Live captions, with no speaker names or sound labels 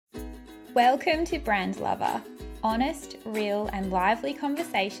Welcome to Brand Lover, honest, real and lively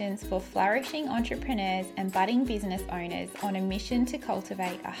conversations for flourishing entrepreneurs and budding business owners on a mission to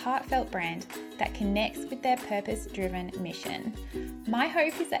cultivate a heartfelt brand that connects with their purpose-driven mission. My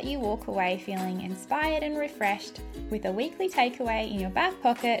hope is that you walk away feeling inspired and refreshed with a weekly takeaway in your back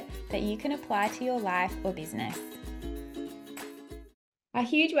pocket that you can apply to your life or business. A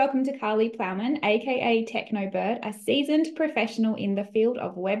huge welcome to Karlie Plowman, aka Technobird, a seasoned professional in the field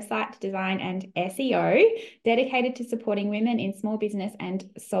of website design and SEO, dedicated to supporting women in small business and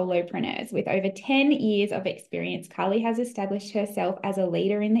solopreneurs. With over 10 years of experience, Karlie has established herself as a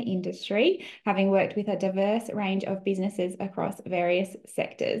leader in the industry, having worked with a diverse range of businesses across various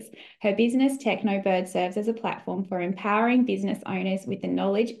sectors. Her business, Technobird, serves as a platform for empowering business owners with the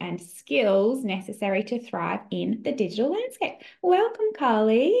knowledge and skills necessary to thrive in the digital landscape. Welcome, Karlie.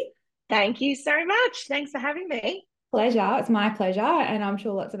 Thank you so much. Thanks for having me. Pleasure. It's my pleasure, and I'm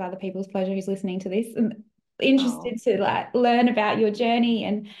sure lots of other people's pleasure who's listening to this. I'm interested to learn about your journey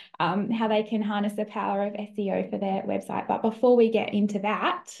and how they can harness the power of SEO for their website. But before we get into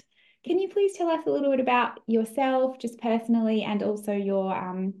that, can you please tell us a little bit about yourself, just personally, and also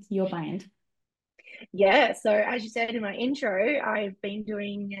your brand? Yeah, so as you said in my intro, I've been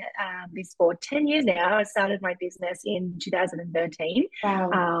doing this for 10 years now. I started my business in 2013.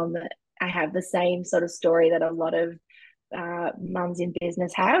 Wow. I have the same sort of story that a lot of mums in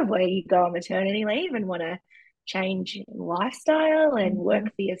business have, where you go on maternity leave and want to change lifestyle and work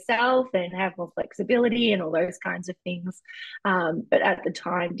for yourself and have more flexibility and all those kinds of things. But at the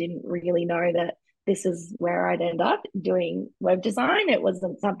time, didn't really know that this is where I'd end up doing web design. It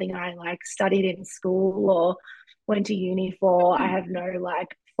wasn't something I studied in school or went to uni for. I have no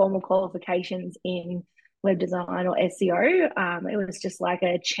formal qualifications in web design or SEO. It was just like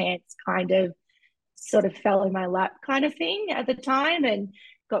a chance kind of sort of fell in my lap kind of thing at the time, and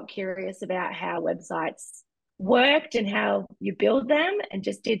got curious about how websites worked and how you build them, and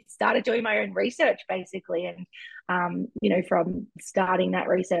just started doing my own research basically. And from starting that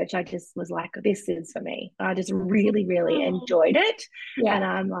research, I just was like, this is for me. I just really enjoyed it. Yeah. And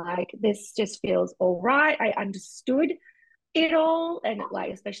I'm like, this just feels all right. I understood it all, and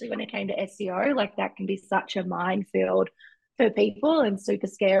especially when it came to SEO, that can be such a minefield for people and super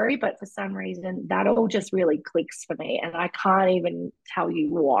scary, but for some reason that all just really clicks for me, and I can't even tell you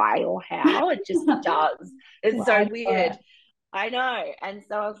why or how. It just does. It's so weird. I know. And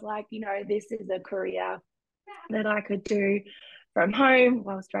so I was like, this is a career that I could do from home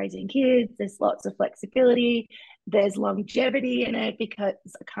whilst raising kids. There's lots of flexibility, there's longevity in it, because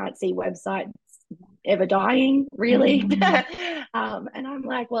I can't see websites ever dying, really. And I'm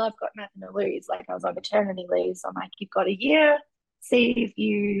like, well, I've got nothing to lose. I was on maternity leave, so I'm like, you've got a year, see if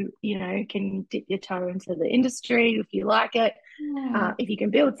you can dip your toe into the industry, if you like it, if you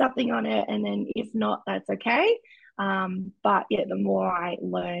can build something on it, and then if not, that's okay. But yeah, the more I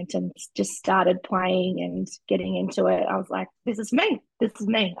learned and just started playing and getting into it, I was like, this is me. This is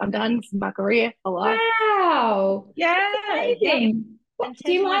me. I'm done. This is my career. Alive. Wow. Yeah. Amazing. Yep. And Do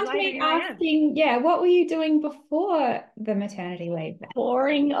 10 you years mind later, me here I am. asking, what were you doing before the maternity leave?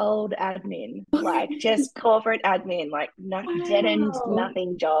 Boring old admin, just corporate admin, dead end, Wow.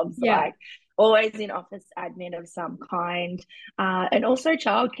 nothing jobs, Yeah. always in office admin of some kind, and also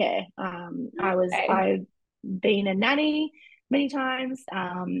childcare. Okay. I've been a nanny many times,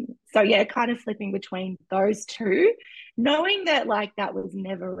 so yeah, kind of flipping between those two, knowing that that was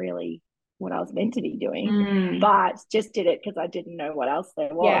never really what I was meant to be doing, but just did it because I didn't know what else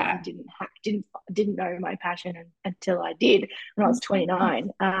there was, Yeah. and didn't know my passion until I did when I was 29.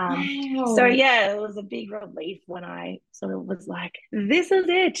 So Wow. yeah, it was a big relief when I sort of was like, this is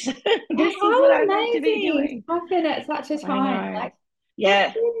it. This is what How I'm meant to be amazing doing. to happen at such a I time. know. That's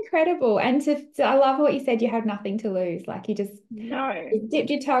Yeah. incredible. And I love what you said, you had nothing to lose. You just No. you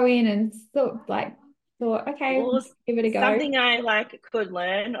dipped your toe in and thought, okay, Well, give it a go. something I could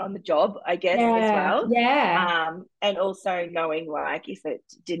learn on the job, I guess, as Yeah. well. Yeah. And also knowing if it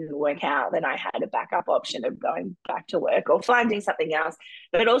didn't work out, then I had a backup option of going back to work or finding something else.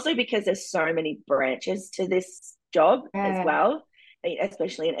 But also because there's so many branches to this job as Yeah. well,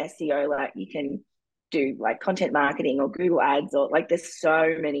 especially in SEO, you can do content marketing or Google ads, or there's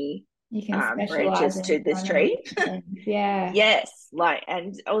so many You can specialize branches in to so this many tree. different things. Yeah. Yes,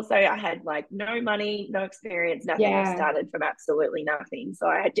 and also I had no money, no experience, nothing. I Yeah. started from absolutely nothing, so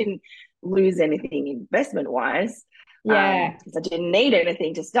I didn't lose anything investment wise, Yeah. because I didn't need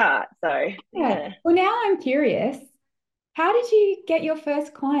anything to start. So Yeah. yeah, Well, now I'm curious. How did you get your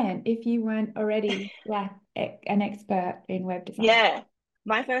first client if you weren't already an expert in web design? yeah.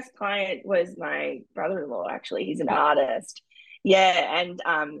 My first client was my brother-in-law. Actually, he's an Right. artist. Yeah, and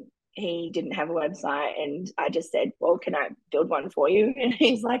he didn't have a website, and I just said, well, can I build one for you? And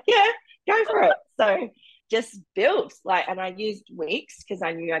he's like, yeah, go for it. So just built, like, and I used Wix because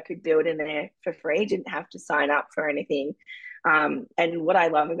I knew I could build in there for free, didn't have to sign up for anything. And what I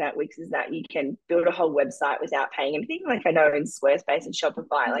love about Wix is that you can build a whole website without paying anything. Like I know in Squarespace and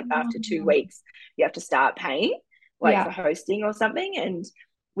Shopify, like after 2 weeks, you have to start paying, like for Yeah. hosting or something. And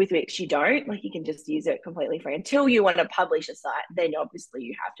with Wix, you don't. Like you can just use it completely free until you want to publish a site. Then obviously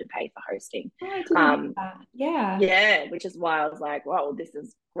you have to pay for hosting. Oh, I didn't know Um, that. Yeah. yeah, which is why I was like, well, this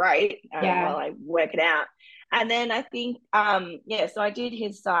is great while Yeah. I work it out. And then I think, yeah, so I did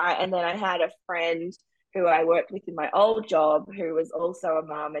his site, and then I had a friend who I worked with in my old job who was also a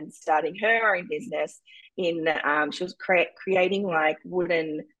mum and starting her own business in, she was creating like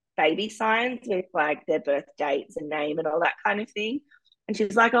wooden baby signs with like their birth dates and name and all that kind of thing. And she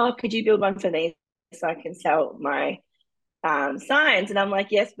was like, oh, could you build one for me so I can sell my signs? And I'm like,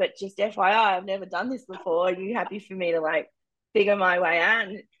 yes, but just FYI, I've never done this before. Are you happy for me to like figure my way out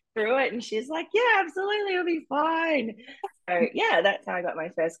through it? And she's like, yeah, absolutely, it'll be fine. So yeah, that's how I got my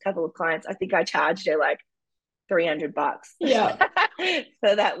first couple of clients. I think I charged her like $300 Yeah.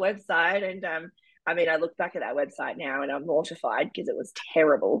 for that website. And I mean, I look back at that website now and I'm mortified because it was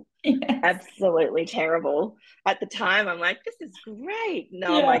terrible, Yes. absolutely terrible. At the time, I'm like, this is great.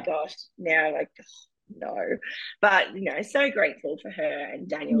 No, my Yeah. gosh. Now I'm like, no. But, so grateful for her and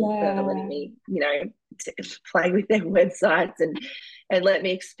Daniel for letting Yeah. me, to play with their websites and let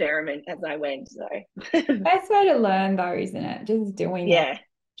me experiment as I went. So, Best way to learn though, isn't it? Just doing it. yeah,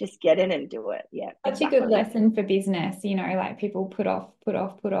 just get in and do it. Yeah, Such a good exactly. lesson for business, like people put off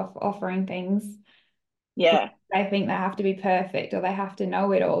offering things because Yeah. they think they have to be perfect or they have to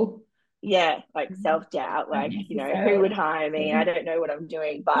know it all. Yeah, like self-doubt, Don't like, who necessarily. would hire me? I don't know what I'm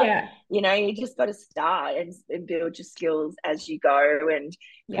doing. But, Yeah. you just got to start and build your skills as you go and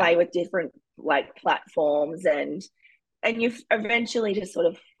Yeah. play with different like platforms and you eventually just sort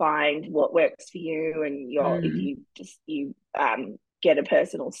of find what works for you and if Mm. you get a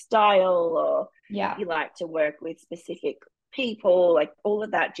personal style or Yeah. you like to work with specific people, like all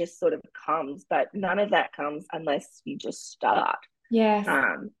of that just sort of comes, but none of that comes unless you just start. Yes.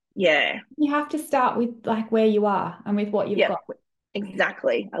 Yeah. You have to start with like where you are and with what you've Yep, got.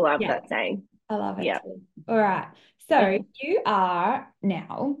 exactly. I love Yeah. that saying. I love it Yeah. too. All right. So you are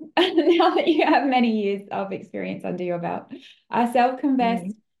now, now that you have many years of experience under your belt, a self-confessed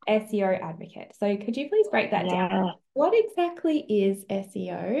Mm. SEO advocate. So could you please break that down? Yeah. What exactly is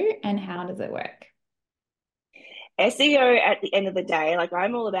SEO and how does it work? SEO at the end of the day, like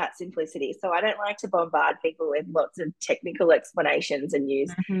I'm all about simplicity. So I don't like to bombard people with lots of technical explanations and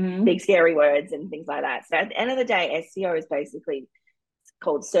use Mhm. big scary words and things like that. So at the end of the day, SEO is basically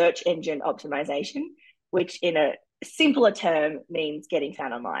called search engine optimization, which in a simpler term means getting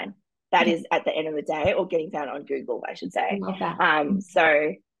found online. That Yeah, is at the end of the day, or getting found on Google, I should I say. love that.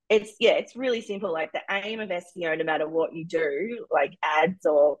 So it's really simple. Like the aim of SEO, no matter what you do, like ads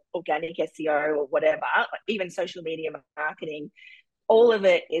or organic SEO or whatever, like even social media marketing, all of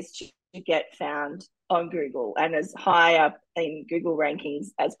it is to get found on Google and as high up in Google rankings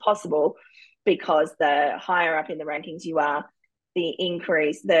as possible, because the higher up in the rankings you are, the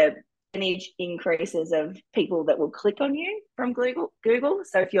percentage increases of people that will click on you from Google.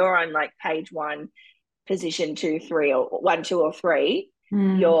 So if you're on like page one, position two, three, or one, two, or three,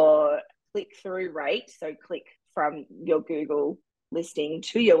 Mm. your click through rate, so click from your Google listing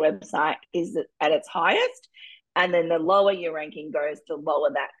to your website, is at its highest. And then the lower your ranking goes, the lower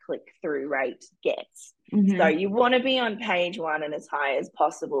that click through rate gets. So Mhm. you want to be on page one and as high as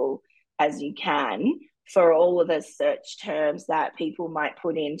possible as you can for all of the search terms that people might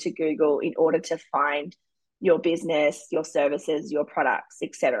put into Google in order to find your business, your services, your products,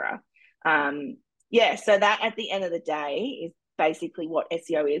 etc. Yeah, so that at the end of the day is basically what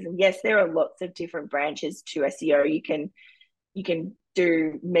SEO is. And yes, there are lots of different branches to SEO. You can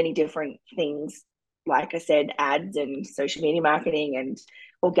do many different things, like I said, ads and social media marketing and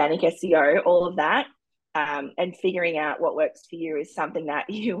organic SEO, all of that. And figuring out what works for you is something that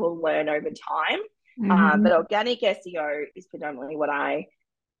you will learn over time. But Mhm. organic SEO is predominantly what I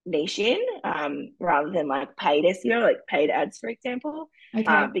niche in, rather than like paid SEO, like paid ads, for example,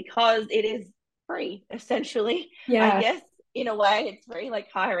 Okay. because it is free, essentially. I Yeah. guess in a way it's free. Like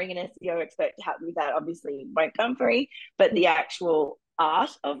hiring an SEO expert to help you with that obviously won't come free, but the actual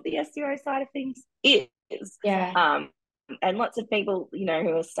art of the SEO side of things is. Yeah. Um, and lots of people, who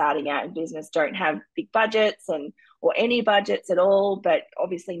are starting out in business don't have big budgets or any budgets at all, but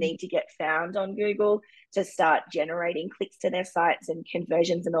obviously need to get found on Google to start generating clicks to their sites and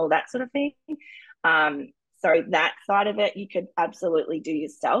conversions and all that sort of thing. Um, So that side of it, you could absolutely do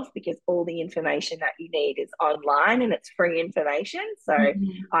yourself because all the information that you need is online and it's free information. So Mhm.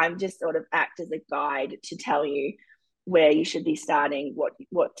 I'm just sort of act as a guide to tell you where you should be starting, what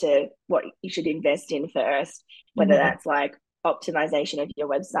you should invest in first, whether Mhm. that's like optimization of your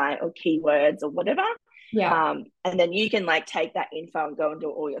website or keywords or whatever. Yeah. And then you can like take that info and go and do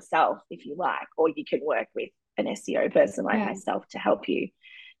it all yourself if you like, or you can work with an SEO person like Yeah. myself to help you,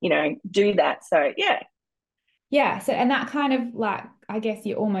 do that. So yeah. Yeah. So, and that kind of like, I guess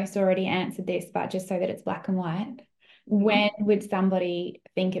you almost already answered this, but just so that it's black and white, Mm-hmm. when would somebody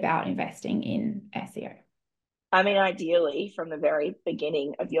think about investing in SEO? I mean, ideally, from the very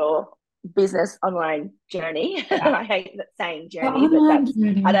beginning of your business online journey, Yeah. I hate that saying The journey, but online I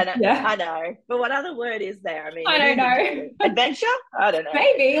journey. don't know. Yeah. I know. But what other word is there? I mean, I it don't is a journey. know. Adventure? I don't know.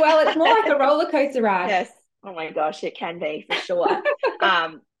 Maybe. Well, it's more like a roller coaster ride. Yes. Oh my gosh, it can be for sure.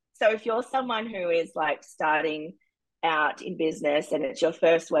 Um, so if you're someone who is like starting out in business and it's your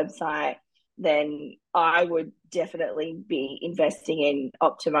first website, then I would definitely be investing in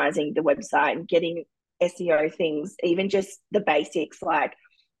optimizing the website and getting SEO things, even just the basics like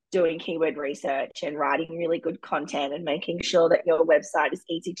doing keyword research and writing really good content and making sure that your website is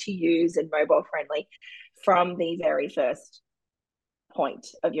easy to use and mobile friendly from the very first point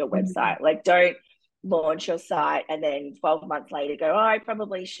of your Mhm. website. Like, don't launch your site and then 12 months later go, oh, I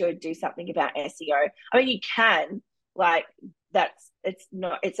probably should do something about SEO. I mean, you can, like,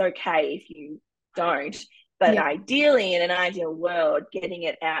 it's okay if you don't. But Yeah. ideally, in an ideal world, getting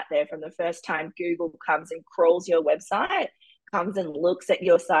it out there from the first time Google comes and crawls your website, comes and looks at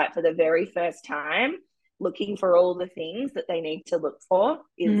your site for the very first time, looking for all the things that they need to look for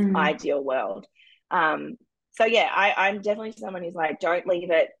is Mm. ideal world. So yeah, I'm definitely someone who's like, don't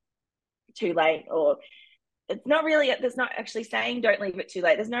leave it too late, or it's not really, there's not actually saying don't leave it too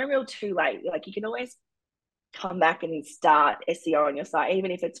late. There's no real too late. Like, you can always come back and start SEO on your site,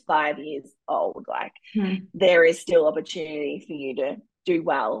 even if it's 5 years old. Like, Mm. there is still opportunity for you to do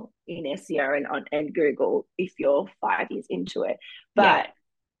well in SEO and Google if you're 5 years into it. Yeah. But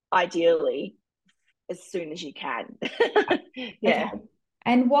ideally, as soon as you can. Okay. Yeah.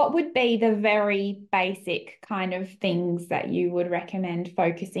 And what would be the very basic kind of things that you would recommend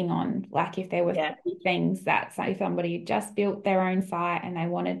focusing on? Like if there were Yeah. three things that, say, somebody just built their own site and they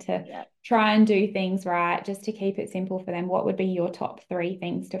wanted to Yeah. try and do things right, just to keep it simple for them, what would be your top three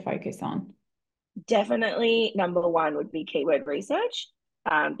things to focus on? Definitely number one would be keyword research,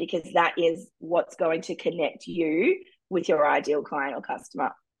 because that is what's going to connect you with your ideal client or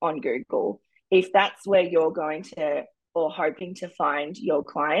customer on Google. If that's where you're going to or hoping to find your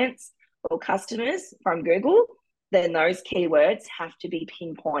clients or customers from Google, then those keywords have to be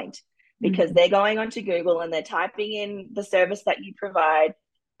pinpoint because Mhm. they're going onto Google and they're typing in the service that you provide.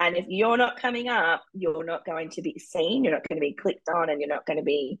 And if you're not coming up, you're not going to be seen, you're not going to be clicked on, and you're not going to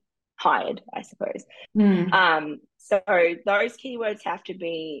be hired, I suppose. Mm. So those keywords have to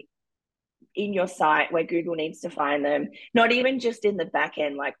be in your site where Google needs to find them, not even just in the back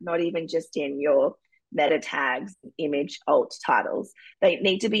end, like not even just in your meta tags, image, alt titles. They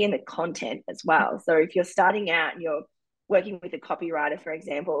need to be in the content as well. So if you're starting out and you're working with a copywriter, for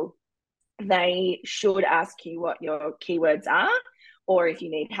example, they should ask you what your keywords are, or if you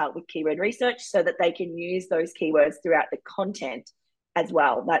need help with keyword research, so that they can use those keywords throughout the content as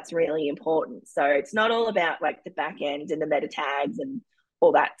well. That's really important. So it's not all about like the back end and the meta tags and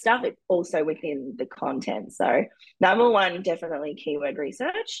all that stuff. It's also within the content. So number one, definitely keyword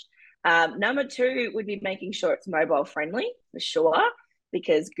research. Number two would be making sure it's mobile friendly for sure,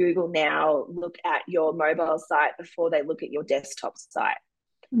 because Google now look at your mobile site before they look at your desktop site.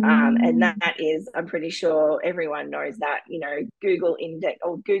 And Mm. that is, I'm pretty sure everyone knows that, Google index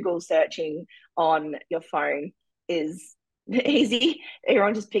or Google searching on your phone is easy.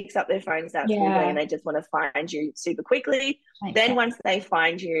 Everyone just picks up their phone, starts Googling, and Yeah, they just want to find you super quickly. makes Then sense. once they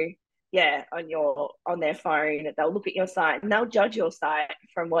find you, yeah, on their phone, they'll look at your site and they'll judge your site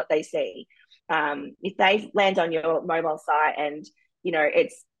from what they see. If they land on your mobile site and,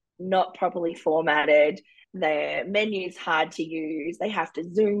 it's not properly formatted, their menu's hard to use, they have to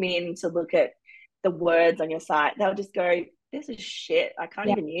zoom in to look at the words on your site, they'll just go, this is shit, I can't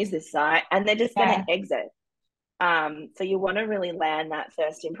Yeah, even use this site, and they're just going yeah, to exit. So you want to really land that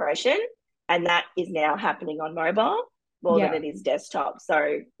first impression, and that is now happening on mobile more than yeah. it is desktop.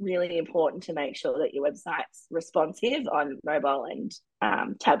 So really important to make sure that your website's responsive on mobile and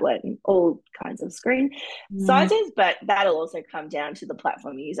tablet and all kinds of screen Mm. sizes. But that'll also come down to the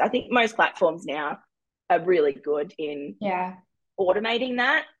platform you use. I think most platforms now are really good in Yeah. automating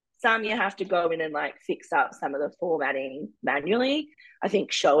that. Some you have to go in and like fix up some of the formatting manually. I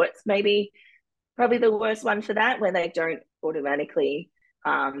think Showit's maybe probably the worst one for that, where they don't automatically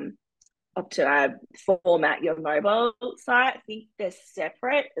opt to format your mobile site. I think they're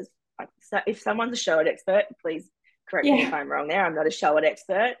separate. So if someone's a Showit expert, please correct me if Yeah. I'm wrong there. I'm not a Showit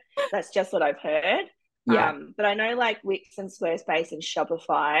expert. That's just what I've heard. Yeah. But I know like Wix and Squarespace and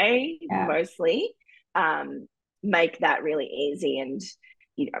Shopify Yeah. mostly make that really easy, and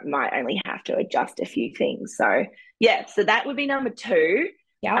you know, might only have to adjust a few things. So yeah, so that would be number two.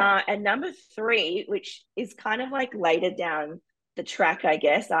 Yeah. And number three, which is kind of like later down the track, I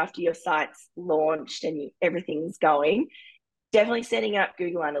guess, after your site's launched and everything's going, definitely setting up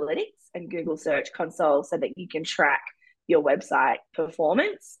Google Analytics and Google Search Console so that you can track your website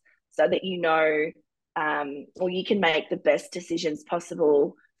performance, so that you know, or you can make the best decisions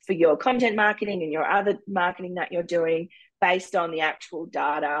possible for your content marketing and your other marketing that you're doing based on the actual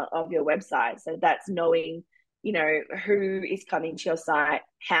data of your website. So that's knowing, you know, who is coming to your site,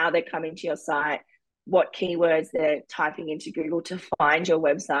 how they're coming to your site, what keywords they're typing into Google to find your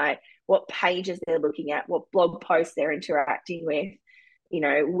website, what pages they're looking at, what blog posts they're interacting with, you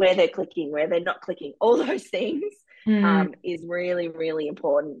know, where they're clicking, where they're not clicking, all those things is really, really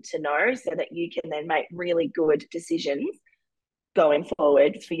important to know, so that you can then make really good decisions going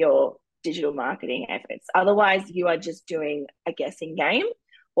forward for your digital marketing efforts. Otherwise, you are just doing a guessing game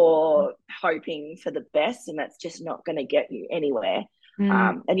or hoping for the best, and that's just not going to get you anywhere.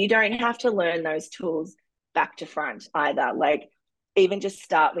 And you don't have to learn those tools back to front either. Like, even just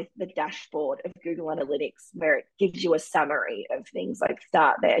start with the dashboard of Google Analytics, where it gives you a summary of things. Like,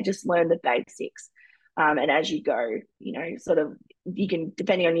 start there, just learn the basics. And as you go, you know, sort of, you can,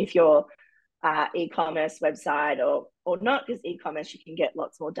 depending on if you're e-commerce website or not, because e-commerce you can get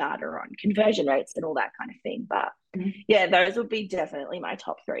lots more data on conversion rates and all that kind of thing. But yeah, those would be definitely my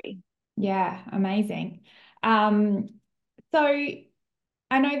top three. Yeah, amazing. So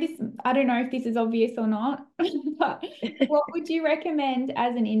I know this, I don't know if this is obvious or not, but what would you recommend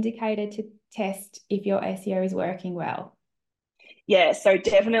as an indicator to test if your SEO is working well? Yeah, so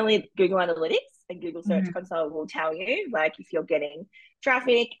definitely Google Analytics and Google Search Mm-hmm. Console will tell you, like, if you're getting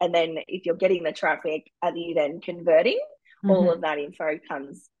traffic, and then if you're getting the traffic, are you then converting? All of that info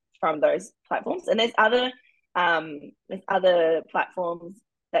comes from those platforms. And there's other platforms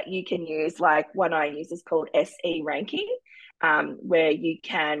that you can use. Like, one I use is called SE Ranking, where you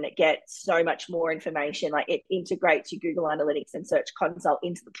can get so much more information. Like, it integrates your Google Analytics and Search Console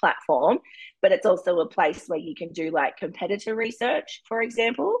into the platform, but it's also a place where you can do like competitor research, for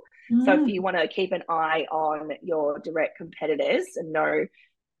example. So if you want to keep an eye on your direct competitors and know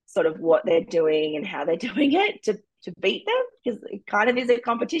sort of what they're doing and how they're doing it to beat them, because it kind of is a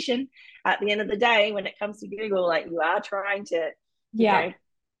competition at the end of the day when it comes to Google. Like, you are trying to, you Yeah, know,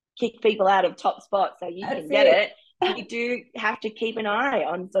 kick people out of top spots so you that's can get it. it. You do have to keep an eye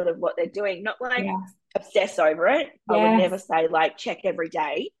on sort of what they're doing, not like Yes, obsess over it. I would never yes, say like check every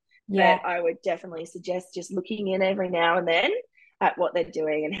day, yeah, but I would definitely suggest just looking in every now and then at what they're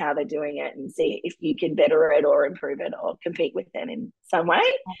doing and how they're doing it, and see if you can better it or improve it or compete with them in some way.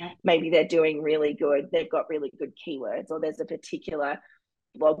 Maybe they're doing really good, they've got really good keywords, or there's a particular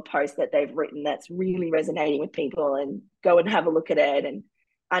blog post that they've written that's really resonating with people, and go and have a look at it and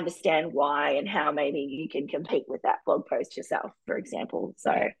understand why and how maybe you can compete with that blog post yourself, for example.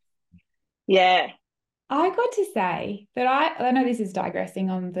 So yeah. yeah. I got to say that I know this is digressing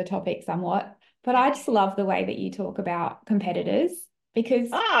on the topic somewhat, but I just love the way that you talk about competitors because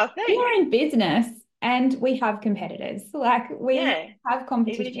Oh, we are thanks. in business and we have competitors. Like we Yeah, have even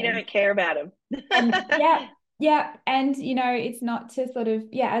if you competition. don't care about them. And yeah, yeah. And, it's not to sort of,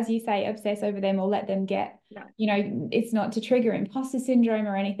 yeah, as you say, obsess over them or let them get, No, it's not to trigger imposter syndrome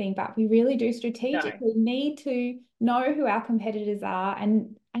or anything, but we really do no. strategically need to know who our competitors are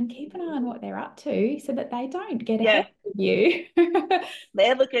and keep an eye on what they're up to so that they don't get ahead Yeah, of you.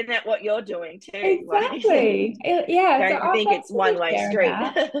 they're looking at what you're doing too. Like, Exactly. Yeah. So don't think thanks it's for one way sharing street.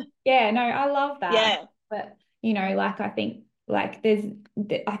 that. Yeah, no, I love that. Yeah, But, like I think like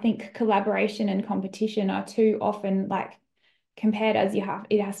I think collaboration and competition are too often like compared as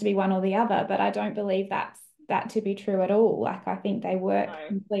it has to be one or the other, but I don't believe that to be true at all. Like I think they work no.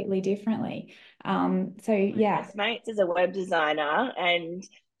 completely differently. So My yeah. best mate is a web designer, and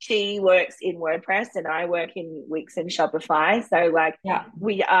she works in WordPress and I work in Wix and Shopify. So like, Yeah.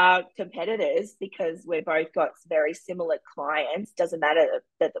 we are competitors because we've both got very similar clients. Doesn't matter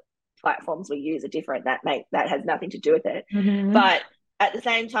that the platforms we use are different. That has nothing to do with it. Mm-hmm. But at the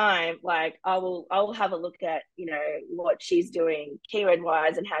same time, like, I'll have a look at, what she's doing keyword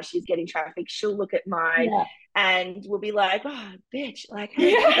wise and how she's getting traffic. She'll look at mine Yeah. and we'll be like, oh bitch, like, how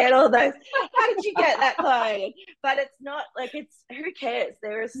did you get all those? How did you get that client? But it's not like, it's, who cares?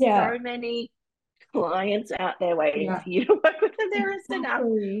 There are Yeah. so many clients out there waiting Yeah, for you to work with them. There is enough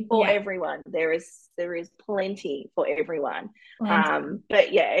exactly. for Yeah, everyone. There is plenty for everyone. plenty.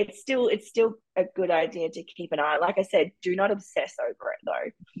 But yeah, it's still a good idea to keep an eye. Like I said, do not obsess over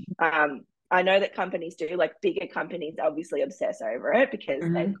it though. I know that companies do, like bigger companies obviously obsess over it because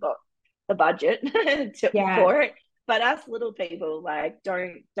they've Mhm. got the budget Yeah, for it. But us little people, like,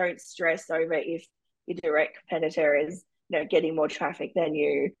 don't stress over if your direct competitor is, getting more traffic than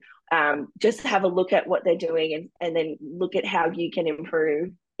you. Just have a look at what they're doing, and then look at how you can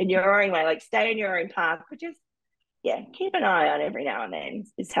improve in your own way. Like, stay in your own path, but just, yeah, keep an eye on every now and then.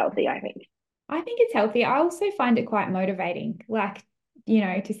 It's healthy, I think. I think it's healthy. I also find it quite motivating, like,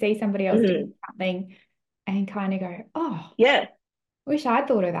 to see somebody else doing Mm-hmm. something and kind of go, oh, Yeah. wish I'd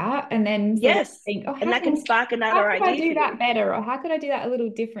thought of that. And then sort of Yes. think, oh, And that can spark how another could I idea do for that you. better? Or how could I do that a little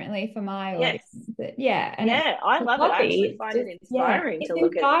differently for my audience? Yes. But yeah, and Yeah, I it's love it. I actually hobby. It's find it just, yeah, inspiring it's to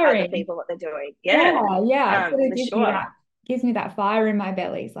look at other inspiring. people, what they're doing. Yeah, Yeah, yeah. It sort of for sure. gives me that fire in my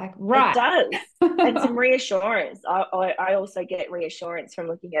belly. It's like, It right. does. And some reassurance. I also get reassurance from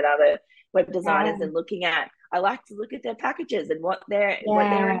looking at other web designers Yeah, and I like to look at their packages and what they're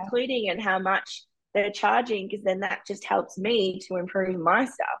yeah, including and how much they're charging, because then that just helps me to improve my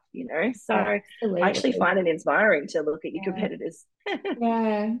stuff. So yeah, I actually absolutely. find it inspiring to look at your Yeah. competitors.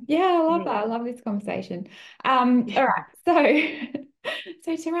 Yeah, yeah, I love that. I love this conversation. All right.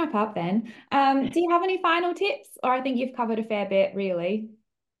 So to wrap up then, do you have any final tips? Or I think you've covered a fair bit, really.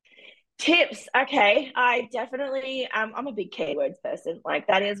 Tips. Okay. I definitely, I'm a big keywords person. Like,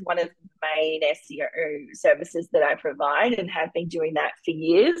 that is one of the main SEO services that I provide, and have been doing that for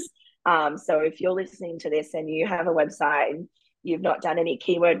years. So if you're listening to this and you have a website and you've not done any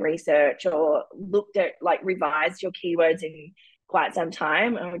keyword research or looked at, like, revised your keywords in quite some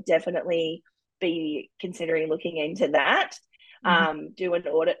time, I would definitely be considering looking into that. Mhm. Do an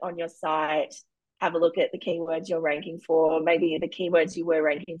audit on your site, have a look at the keywords you're ranking for. Maybe the keywords you were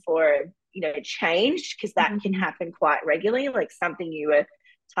ranking for, changed, because that can Mhm. happen quite regularly. Like, something you were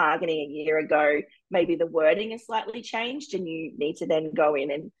targeting a year ago, maybe the wording is slightly changed, and you need to then go in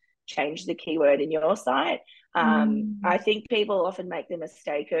and change the keyword in your site. I Mhm. think people often make the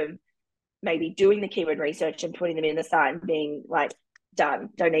mistake of maybe doing the keyword research and putting them in the site and being like, done,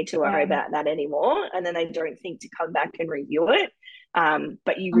 don't need to worry Yeah, about that anymore. And then they don't think to come back and review it.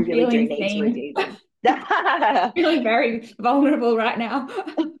 But you I'm really do feeling need to seen. review them. Feeling very vulnerable right now.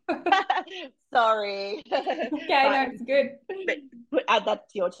 Sorry. Okay, but, no, it's good. add that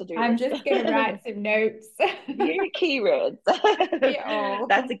to your to-do I'm list. just gonna write some notes. View keywords. That's Yeah.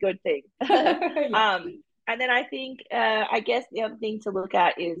 a good thing. Yeah. And then I think, I guess the other thing to look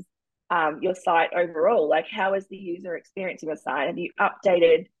at is, your site overall. Like, how is the user experience of your site? Have you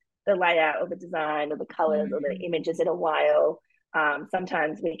updated the layout or the design or the colors or the Mm, images in a while?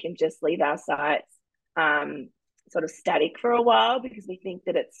 Sometimes we can just leave our sites um, sort of static for a while because we think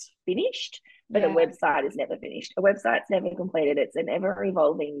that it's finished, but a yeah. website is never finished. A website's never completed. It's an ever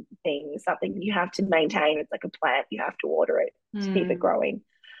evolving thing, something you have to maintain. It's like a plant, you have to water it to keep it Mm, growing.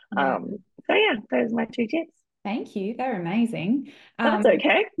 yeah. So yeah, those are my two tips. Thank you. They're amazing. That's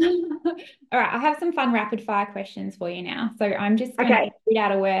okay. All right, I have some fun rapid fire questions for you now. So I'm just going to Okay, read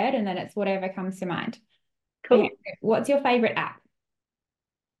out a word and then it's whatever comes to mind. Okay, cool. what's your favorite app?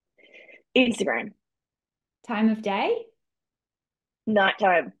 Instagram, Time of day?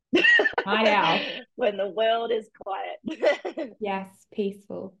 nighttime, Night owl. when the world is quiet. Yes,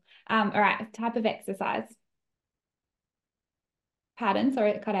 peaceful. All right, type of exercise. Pardon,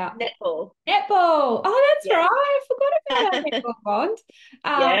 sorry, it cut out. Netball, Netball. Oh, that's right. yes. I forgot about our netball bond.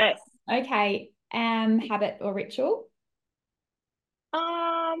 Yes. Okay. Habit or ritual?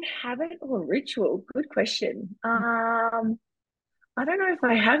 Habit or ritual? Good question. I don't know if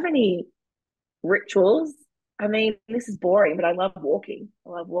I have any rituals. I mean, this is boring, but I love walking. I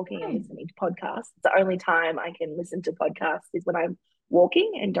love walking and Hmm. listening to podcasts. The only time I can listen to podcasts is when I'm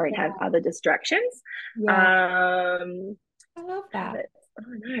walking and don't have Yeah, other distractions. yeah, Um, I love that. Habits. Oh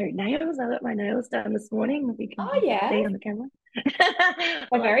no, nails. I got my nails done this morning. If you Oh can yeah, see on the camera. I they're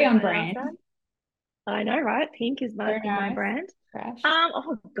like very getting on my nails brand. done. I know, right? Pink is my Very in my nice. brand. Fresh.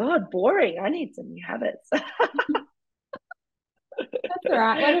 Oh God, boring. I need some new habits. That's all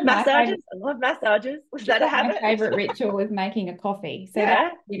right. Massages. I love massages. Was that a One of my habit? favorite ritual was making a coffee. So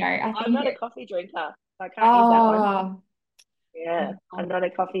that, Yeah. I I'm think not a coffee drinker. So I can't use that one. oh, Yeah. I'm well, not a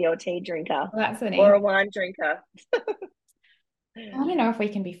coffee or tea drinker that's an or easy. a wine drinker. I don't know if we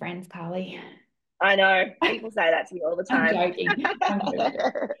can be friends, Carly. I know. People say that to me all the I'm time. joking. I'm joking.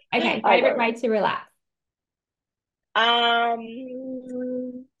 Okay, I favorite know. way to relax.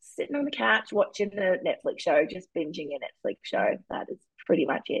 Sitting on the couch watching a Netflix show, just binging a Netflix show. That is pretty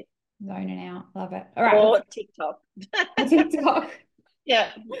much it. Zoning out. Love it. All right. or TikTok. TikTok. Yeah.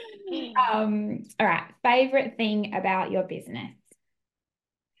 All right. Favorite thing about your business?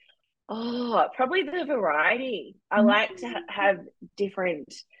 Oh, probably the variety. I Mm. like to have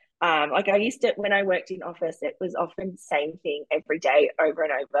different, like I used to, when I worked in office, it was often the same thing every day over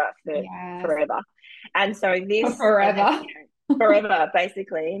and over for Yes. forever. And so this, and then, Forever. forever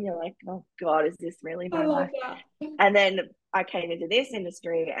basically. And you're like, oh God, is this really I my love life? that. And then I came into this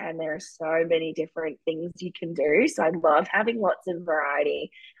industry and there are so many different things you can do. So I love having lots of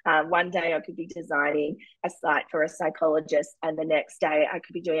variety. One day I could be designing a site for a psychologist, and the next day I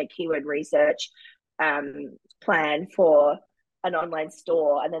could be doing a keyword research plan for an online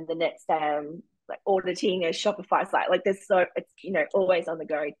store. And then the next day I'm like auditing a Shopify site. Like there's so, it's, always on the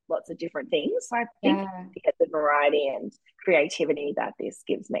go, lots of different things. So I think Yeah. to get the variety and creativity that this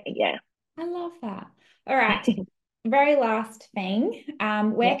gives me. Yeah. I love that. All right. Very last thing.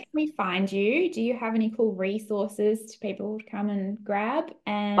 Where Yeah. can we find you? Do you have any cool resources to people to come and grab?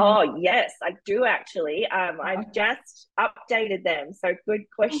 And Oh, yes, I do actually. I've just updated them. So good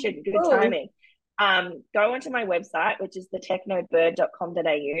question, good cool. timing. Go onto my website, which is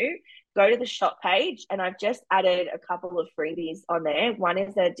thetechnobird.com.au. Go to the shop page, and I've just added a couple of freebies on there. One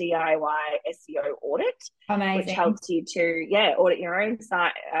is a DIY SEO audit, which Amazing. helps you to, audit your own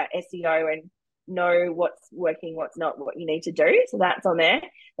site SEO and know what's working, what's not, what you need to do. So that's on there.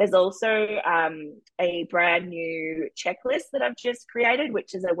 There's also a brand new checklist that I've just created,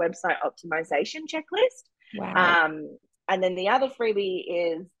 which is a website optimization checklist. Wow. And then the other freebie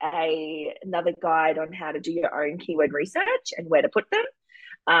is another guide on how to do your own keyword research and where to put them.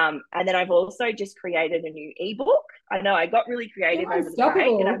 And then I've also just created a new ebook. I know I got really You're creative over the break,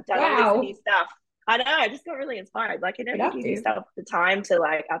 and unstoppable. I've done all this new Wow. stuff. I know, I just got really inspired. Like, you give Productive. yourself the time to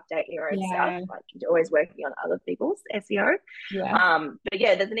like update your own stuff. Yeah. Like you're always working on other people's SEO. Yeah. But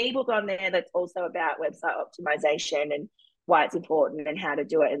yeah, there's an ebook on there that's also about website optimization and why it's important and how to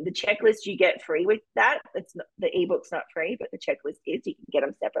do it. And the checklist you get free with that. It's not, the ebook's not free, but the checklist is. You can get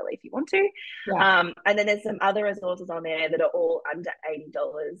them separately if you want to. Yeah. And then there's some other resources on there that are all under $80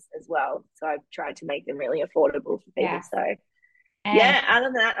 as well. So I've tried to make them really affordable for people. Yeah. So And yeah, other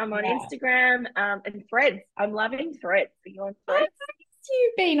than that, I'm on yeah. Instagram and Threads. I'm loving Threads. Are you on I Threads? noticed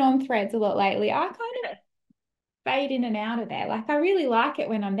you've been on Threads a lot lately. I kind of Yeah. fade in and out of there. Like I really like it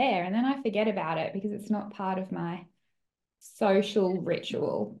when I'm there, and then I forget about it because it's not part of my social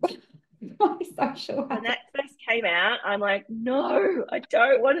ritual. My social When habit. that first came out, I'm like, no, I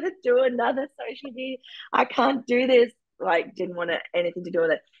don't want to do another social media. I can't do this. Like, didn't want anything to do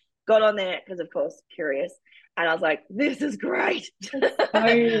with it. Got on there because, of course, curious. And I was like, this is great. It's so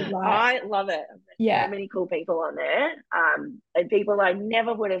like, I love it. So yeah. many cool people on there. And people I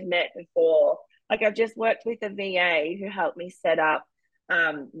never would have met before. Like, I've just worked with a VA who helped me set up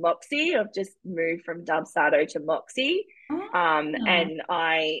Moxie. I've just moved from Dubsado to Moxie. Ah, And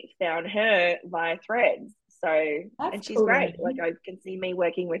I found her via Threads. So, that's and she's cool to great. know. Like I can see me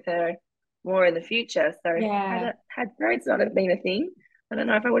working with her more in the future. So Yeah. had Threads not have been a thing, I don't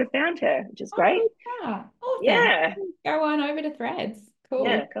know if I would have found her, which is great. Oh, yeah. Awesome. Yeah. Go on over to Threads. Yeah.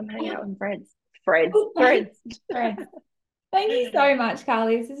 Cool. Come hang out with Threads. Threads. Cool. Threads. Threads. Thank you so much,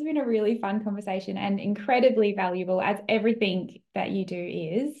 Karlie. This has been a really fun conversation and incredibly valuable, as everything that you do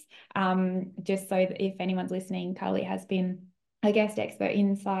is. Just so that if anyone's listening, Karlie has been a guest expert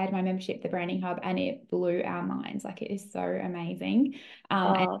inside my membership, the Branding Hub, and it blew our minds. Like it is so amazing.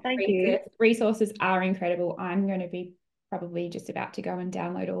 And Oh, thank you. resources are incredible. I'm going to be probably just about to go and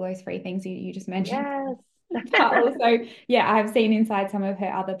download all those free things you just mentioned. Yes. But also, yeah, I've seen inside some of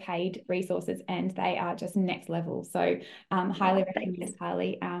her other paid resources and they are just next level. So highly Oh, thanks. recommend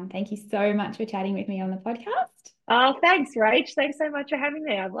Karlie. Thank you so much for chatting with me on the podcast. Oh, thanks, Rach. Thanks so much for having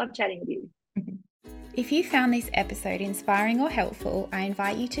me. I love chatting with you. If you found this episode inspiring or helpful, I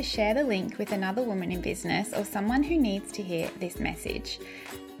invite you to share the link with another woman in business or someone who needs to hear this message.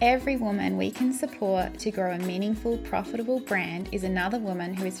 Every woman we can support to grow a meaningful, profitable brand is another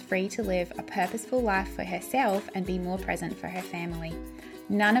woman who is free to live a purposeful life for herself and be more present for her family.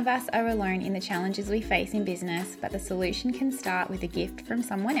 None of us are alone in the challenges we face in business, but the solution can start with a gift from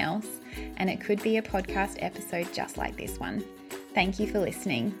someone else, and it could be a podcast episode just like this one. Thank you for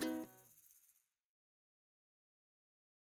listening.